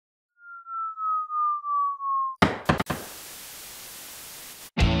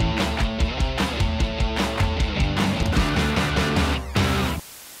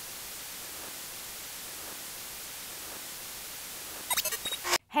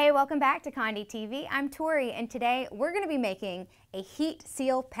Hey, welcome back to Conde TV. I'm Tori, and today we're going to be making a heat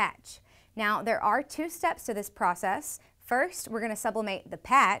seal patch. Now, there are two steps to this process. First, we're going to sublimate the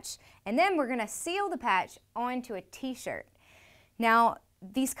patch, and then we're going to seal the patch onto a t-shirt. Now,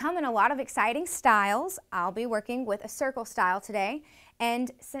 these come in a lot of exciting styles. I'll be working with a circle style today, and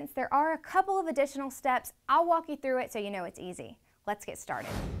since there are a couple of additional steps, I'll walk you through it so you know it's easy. Let's get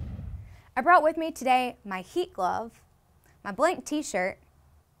started. I brought with me today my heat glove, my blank t-shirt,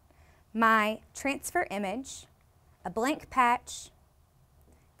 my transfer image, a blank patch,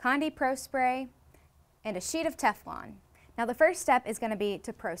 Conde Pro Spray, and a sheet of Teflon. Now the first step is going to be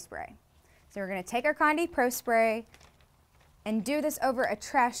to Pro Spray. So we're going to take our Conde Pro Spray and do this over a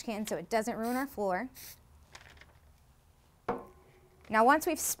trash can so it doesn't ruin our floor. Now once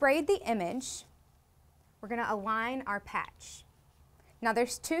we've sprayed the image, we're going to align our patch. Now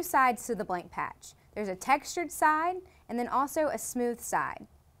there's two sides to the blank patch. There's a textured side and then also a smooth side.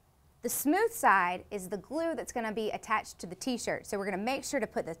 The smooth side is the glue that's going to be attached to the t-shirt, so we're going to make sure to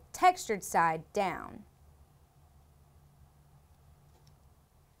put the textured side down.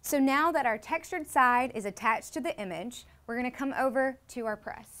 So now that our textured side is attached to the image, we're going to come over to our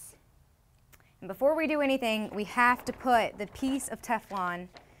press. And before we do anything, we have to put the piece of Teflon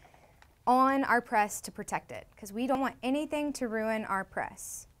on our press to protect it, because we don't want anything to ruin our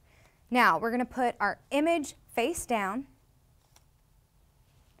press. Now we're going to put our image face down,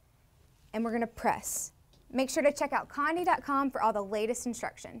 and we're going to press. Make sure to check out Conde.com for all the latest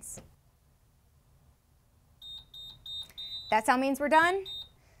instructions. That sound means we're done.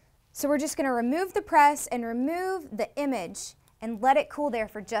 So we're just going to remove the press and remove the image and let it cool there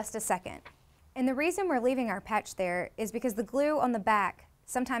for just a second. And the reason we're leaving our patch there is because the glue on the back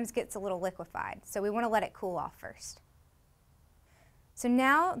sometimes gets a little liquefied, so we want to let it cool off first. So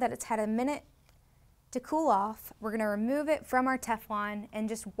now that it's had a minute to cool off, we're going to remove it from our Teflon and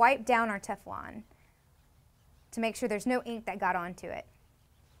just wipe down our Teflon to make sure there's no ink that got onto it.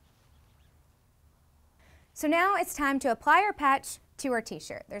 So now it's time to apply our patch to our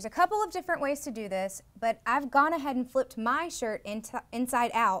t-shirt. There's a couple of different ways to do this, but I've gone ahead and flipped my shirt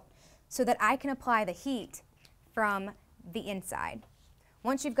inside out so that I can apply the heat from the inside.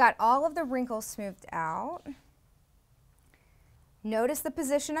 Once you've got all of the wrinkles smoothed out, notice the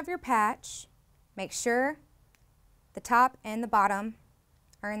position of your patch. Make sure the top and the bottom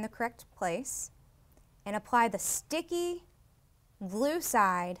are in the correct place, and apply the sticky glue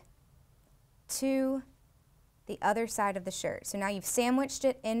side to the other side of the shirt. So now you've sandwiched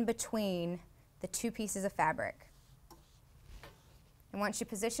it in between the two pieces of fabric. And once you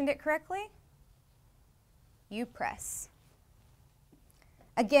positioned it correctly, you press.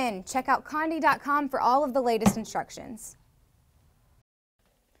 Again, check out Conde.com for all of the latest instructions.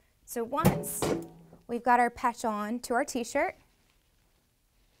 So once we've got our patch on to our t-shirt,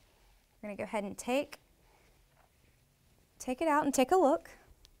 we're going to go ahead and take it out and take a look.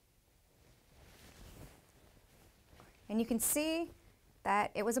 And you can see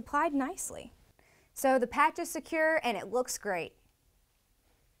that it was applied nicely. So the patch is secure and it looks great.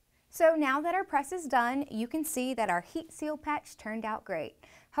 So now that our press is done, you can see that our heat seal patch turned out great.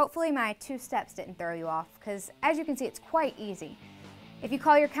 Hopefully my two steps didn't throw you off, because as you can see, it's quite easy. If you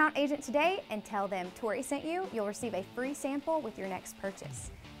call your account agent today and tell them Tori sent you, you'll receive a free sample with your next purchase.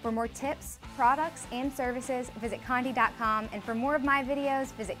 For more tips, products, and services, visit Conde.com, and for more of my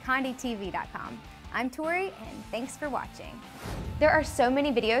videos, visit CondeTV.com. I'm Tori, and thanks for watching. There are so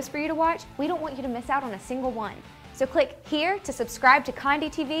many videos for you to watch, we don't want you to miss out on a single one. So click here to subscribe to Conde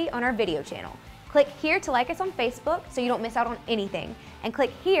TV on our video channel. Click here to like us on Facebook so you don't miss out on anything. And click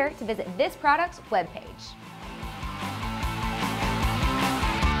here to visit this product's webpage.